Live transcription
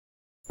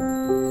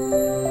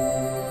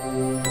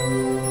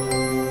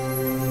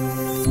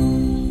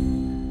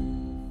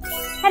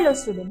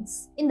Hello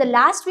students, in the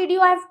last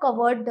video I have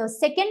covered the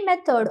second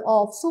method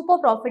of super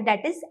profit,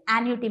 that is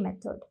annuity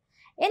method.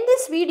 In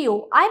this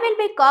video, I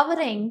will be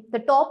covering the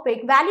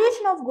topic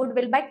valuation of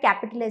goodwill by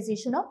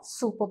capitalization of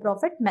super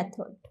profit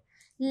method.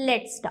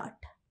 Let's start.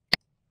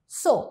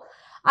 So,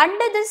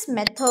 under this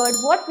method,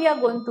 what we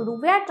are going to do,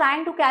 we are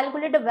trying to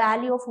calculate the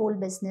value of whole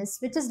business,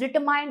 which is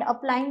determined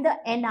applying the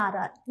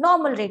NRR,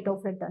 normal rate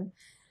of return.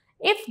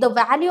 If the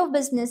value of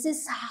business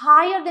is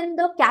higher than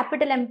the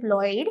capital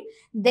employed,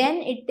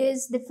 then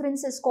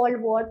difference is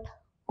called what?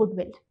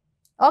 Goodwill.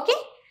 Okay,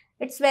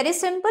 it's very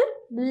simple.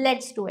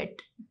 Let's do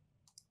it.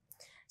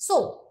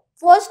 So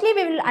firstly,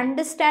 we will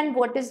understand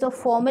what is the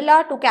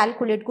formula to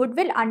calculate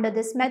goodwill under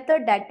this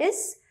method, that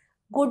is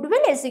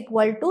goodwill is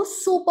equal to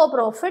super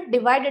profit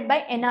divided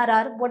by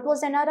NRR. What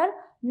was NRR?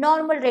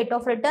 Normal rate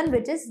of return,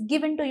 which is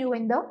given to you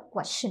in the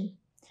question.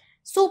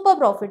 Super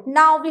profit.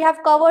 Now we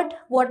have covered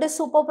what is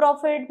super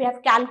profit. We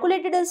have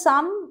calculated a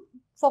sum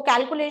for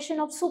calculation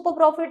of super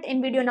profit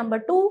in video number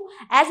 2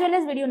 as well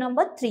as video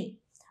number 3.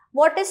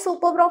 What is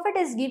super profit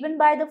is given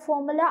by the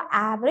formula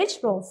average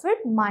profit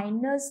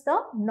minus the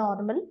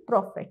normal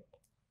profit.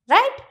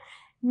 Right?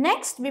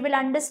 Next we will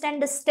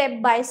understand the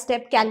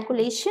step-by-step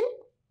calculation.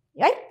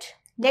 Right?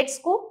 Let's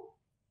go.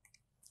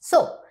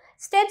 So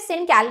steps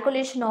in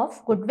calculation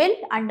of goodwill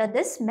under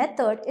this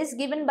method is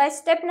given by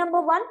step number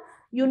 1.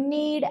 You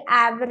need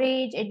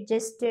average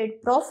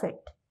adjusted profit,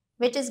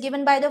 which is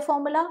given by the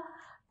formula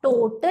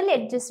total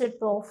adjusted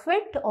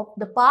profit of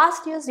the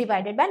past years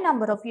divided by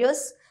number of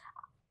years.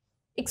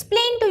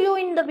 Explained to you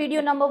in the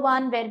video number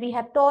 1 where we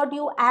have taught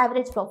you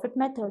average profit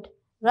method.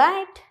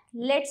 Right?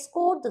 Let's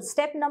go to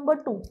step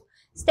number 2.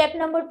 Step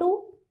number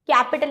 2,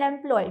 capital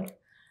employed.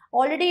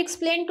 Already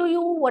explained to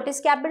you what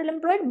is capital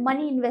employed,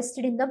 money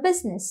invested in the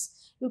business.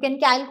 You can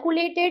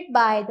calculate it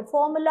by the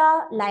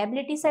formula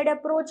liability side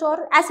approach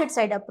or asset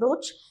side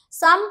approach.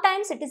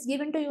 Sometimes it is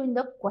given to you in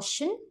the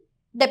question,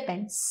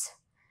 depends.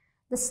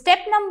 The step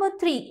number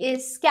 3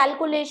 is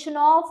calculation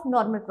of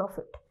normal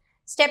profit.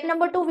 Step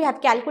number 2, we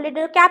have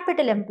calculated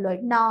capital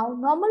employed. Now,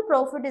 normal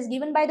profit is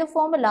given by the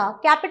formula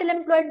capital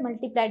employed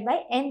multiplied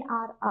by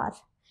NRR.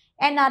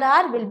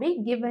 NRR will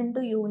be given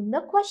to you in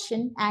the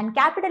question, and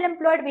capital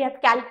employed we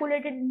have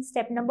calculated in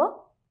step number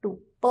 2.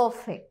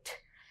 Perfect.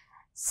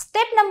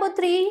 Step number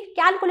 3,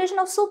 calculation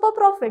of super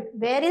profit.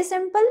 Very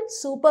simple.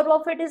 Super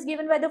profit is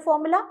given by the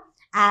formula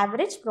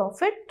average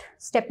profit,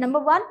 step number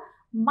 1,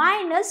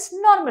 minus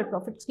normal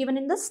profit. It's given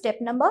in the step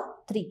number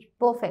 3.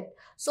 Perfect.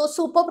 So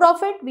super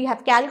profit we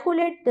have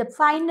calculated. The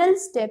final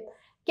step,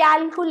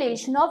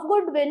 calculation of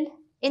goodwill.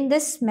 In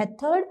this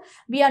method,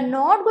 we are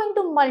not going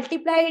to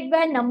multiply it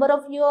by number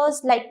of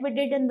years like we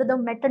did in the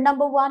method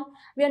number 1.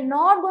 We are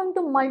not going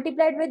to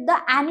multiply it with the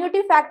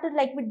annuity factor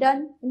like we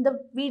done in the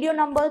video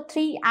number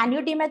 3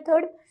 annuity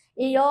method.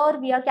 Here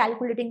we are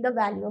calculating the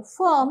value of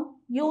firm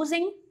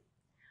using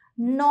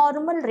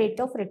normal rate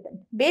of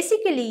return.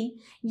 Basically,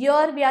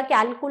 here we are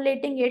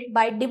calculating it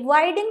by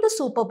dividing the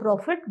super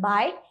profit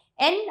by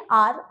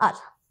NRR.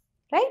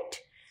 Right?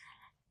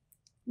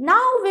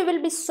 Now we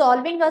will be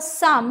solving a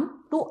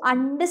sum to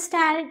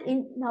understand it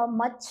in a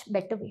much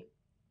better way.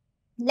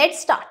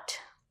 Let's start.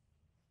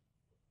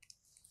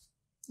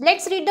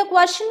 Let's read the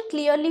question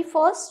clearly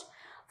first.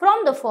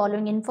 From the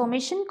following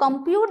information,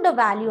 compute the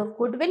value of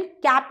goodwill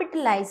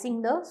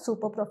capitalizing the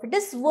super profit.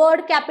 This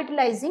word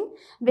capitalizing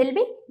will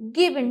be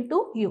given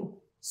to you.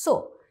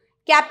 So,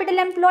 capital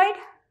employed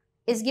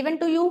is given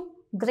to you.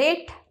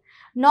 Great.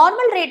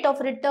 Normal rate of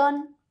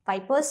return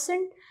 5%.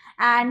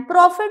 And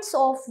profits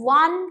of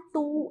 1,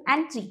 2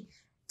 and 3.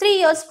 3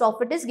 years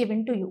profit is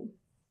given to you.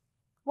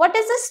 What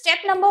is the step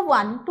number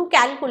 1 to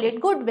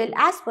calculate goodwill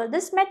as per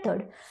this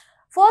method?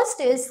 First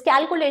is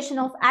calculation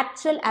of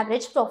actual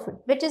average profit,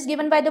 which is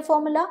given by the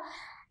formula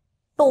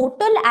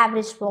total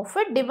average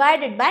profit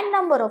divided by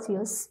number of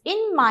years.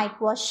 In my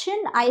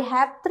question, I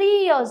have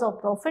 3 years of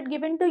profit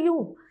given to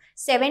you.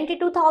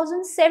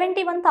 72,000,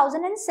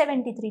 71,000 and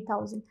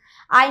 73,000.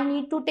 I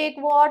need to take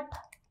what?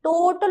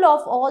 Total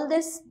of all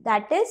this,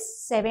 that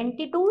is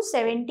 72,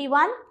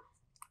 71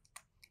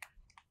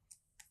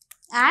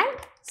 and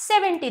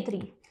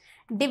 73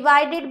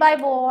 divided by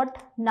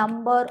what?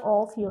 Number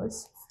of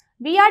years.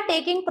 We are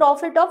taking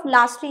profit of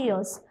last 3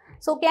 years.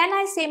 So can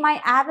I say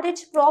my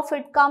average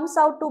profit comes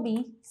out to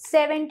be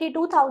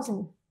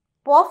 72,000.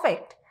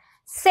 Perfect.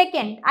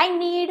 Second, I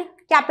need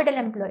capital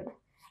employed.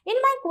 In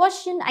my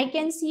question, I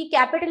can see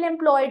capital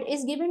employed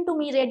is given to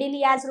me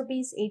readily as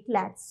rupees 8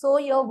 lakhs. So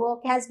your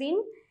work has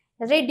been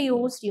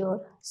reduced here.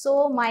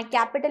 So my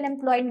capital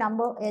employed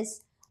number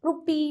is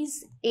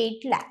rupees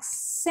 8 lakhs.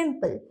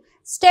 Simple.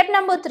 Step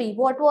number 3.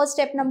 What was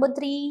step number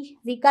 3?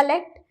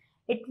 Recollect.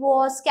 It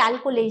was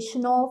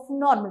calculation of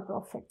normal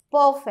profit.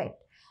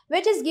 Perfect.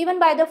 Which is given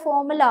by the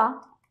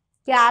formula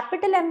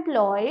capital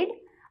employed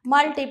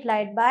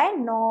multiplied by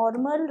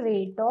normal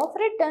rate of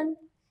return.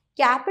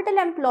 Capital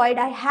employed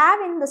I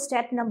have in the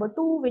step number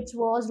 2, which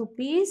was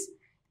rupees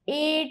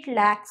 8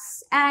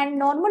 lakhs, and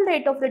normal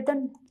rate of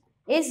return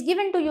is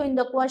given to you in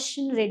the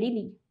question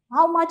readily.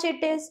 How much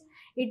it is?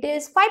 It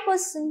is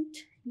 5%.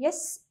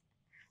 Yes.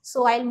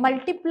 So I'll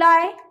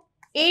multiply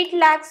 8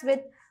 lakhs with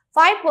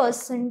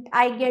 5%.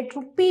 I get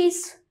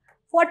rupees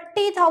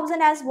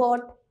 40,000 as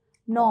what?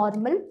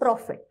 Normal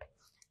profit.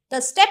 The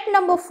step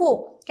number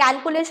 4,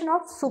 calculation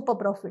of super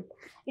profit.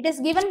 It is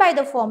given by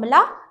the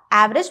formula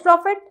average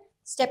profit,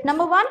 step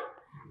number 1,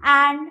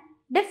 and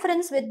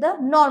difference with the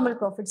normal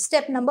profit,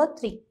 step number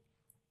 3.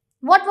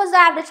 What was the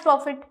average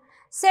profit?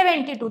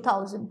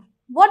 72,000.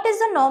 What is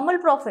the normal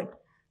profit?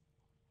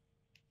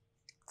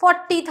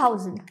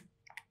 40,000.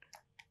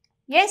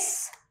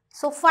 Yes.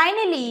 So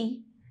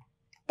finally,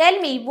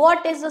 tell me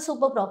what is the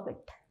super profit?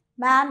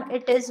 Ma'am,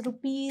 it is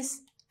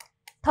rupees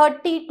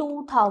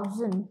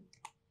 32,000.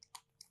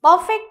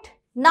 Perfect.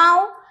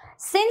 Now,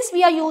 since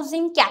we are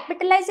using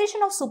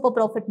capitalization of super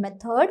profit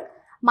method,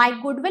 my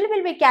goodwill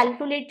will be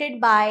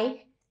calculated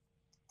by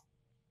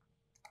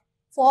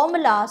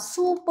formula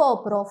super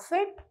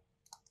profit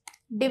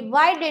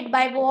divided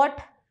by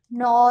what?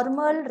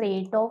 Normal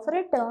rate of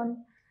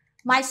return.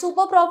 My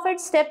super profit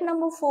step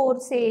number 4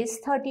 says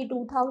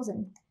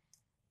 32,000.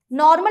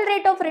 Normal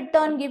rate of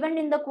return given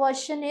in the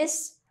question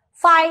is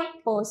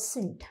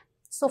 5%.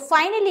 So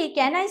finally,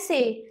 can I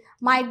say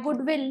my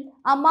goodwill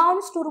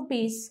amounts to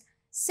rupees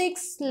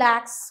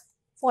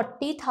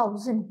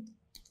 6,40,000.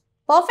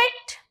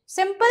 Perfect?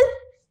 Simple?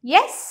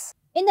 Yes.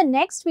 In the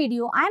next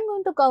video, I am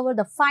going to cover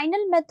the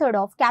final method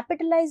of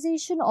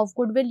capitalization of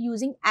goodwill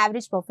using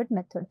average profit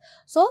method.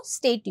 So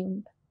stay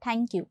tuned.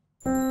 Thank you.